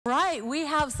right, we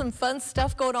have some fun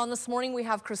stuff going on this morning. We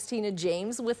have Kristina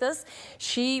James with us.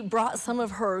 She brought some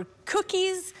of her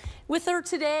cookies with her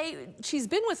today. She's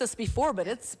been with us before, but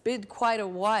it's been quite a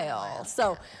while.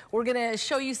 So we're gonna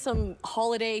show you some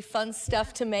holiday fun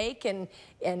stuff to make and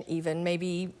even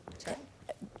maybe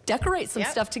decorate some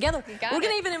stuff together. We're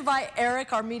gonna even invite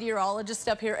Eric, our meteorologist,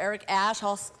 up here. Eric Ash,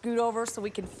 I'll scoot over so we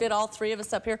can fit all three of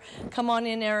us up here. Come on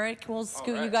in, Eric. We'll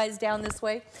scoot you guys down this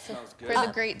way. Sounds good. For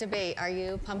the great debate, are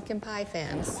you pumpkin pie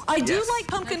fans? I do like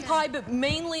pumpkin pie, but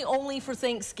mainly only for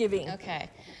Thanksgiving. Okay.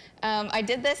 I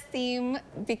did this theme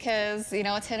because, you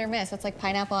know, it's hit or miss. It's like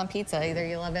pineapple on pizza. Either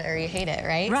you love it or you hate it,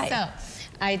 right? Right. So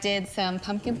I did some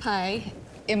pumpkin pie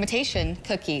imitation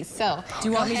cookies. So do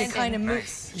you want me to kind of move?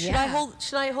 Should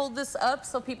I hold this up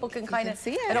so people can kind of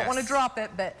see it? I don't want to drop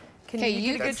it, but can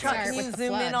you do a good try? Can you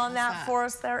zoom in on that for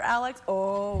us there, Alex?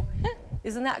 Oh,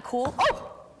 isn't that cool?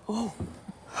 Oh.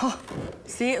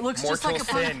 See, it looks just like a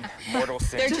pie. Mortal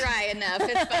sin. They're dry enough,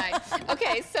 it's fine.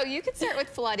 Okay, so you can start with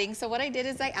flooding. So what I did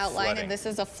is I outlined, and this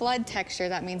is a flood texture.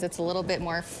 That means it's a little bit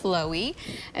more flowy.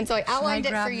 And so I outlined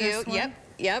it for you.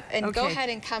 Yep, and go ahead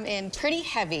and come in pretty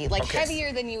heavy, like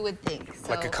heavier than you would think. So,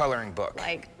 like a coloring book.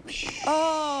 Like,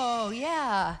 oh,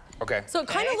 yeah. Okay. So it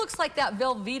kind of looks like that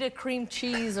Velveeta cream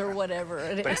cheese or whatever.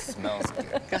 But it smells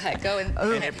good. Go ahead, go in.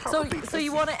 So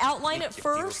you want to outline it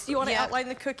first? You want to outline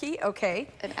the cookie? Okay.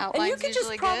 And you could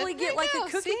just probably get like a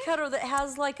cookie cutter that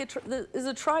has like is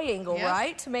a triangle,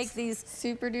 right? To make these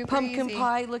super duper pumpkin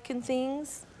pie looking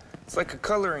things. It's like a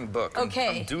coloring book.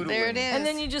 Okay. I'm doodling. There it is. And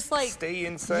then you just like stay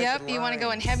inside. Yep, you want to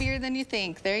go in heavier than you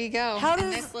think. There you go.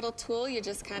 And this little tool, you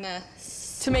just kind of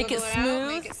to make it smooth.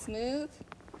 Make it smooth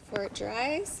before it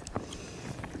dries.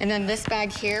 And then this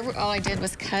bag here, all I did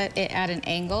was cut it at an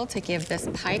angle to give this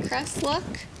pie crust look.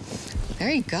 There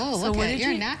you go. Look at it.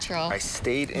 You're natural. I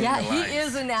stayed in the lines. He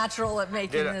is a natural at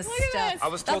making this stuff. I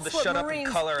was told to shut up and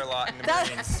color a lot in the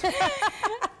Marines.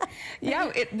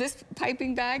 Yeah, this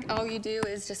piping bag, all you do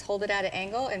is just hold it at an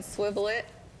angle and swivel it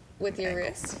with your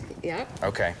wrist. Yep.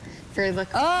 Okay. For the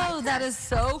that is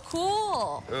so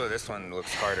cool. Oh, this one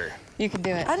looks harder. You can do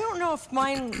it. I don't know if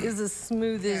mine is as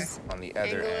smooth as... On the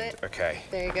other end. Okay.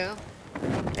 There you go.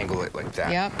 Angle it like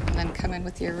that. Yep, and then come in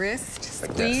with your wrist,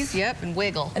 squeeze, and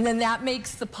wiggle. And then that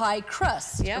makes the pie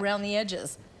crust around the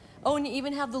edges. Oh, and you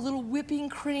even have the little whipping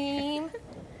cream.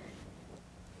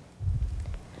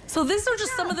 So these are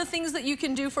just some of the things that you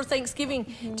can do for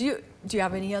Thanksgiving. Do you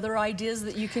have any other ideas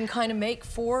that you can kind of make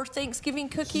for Thanksgiving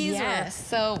cookies? Yes,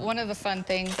 so one of the fun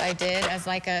things I did as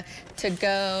like a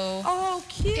to-go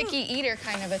picky eater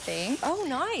kind of a thing. Oh,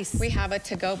 nice. We have a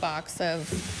to-go box of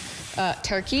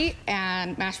turkey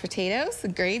and mashed potatoes,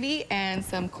 gravy, and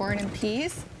some corn and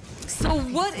peas. So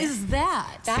what is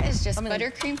that? That is just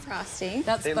buttercream frosting.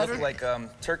 They look like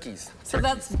turkeys. So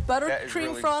that's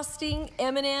buttercream frosting,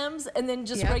 M&Ms, and then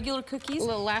just regular cookies? A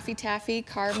little Laffy Taffy,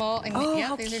 caramel, and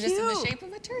these are just in the shape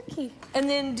of a turkey. And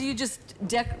then do you just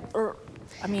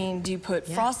do you put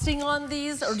frosting on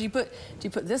these, or do you put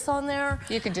this on there?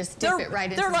 You can just dip it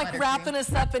right into the They're like wrapping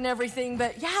us up and everything,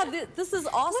 but yeah, this is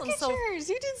awesome. Look at yours.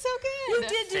 You did so good. You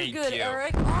did do good,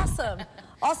 Eric. Awesome.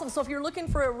 Awesome. So if you're looking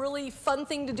for a really fun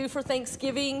thing to do for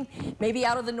Thanksgiving, maybe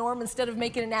out of the norm, instead of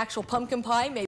making an actual pumpkin pie, maybe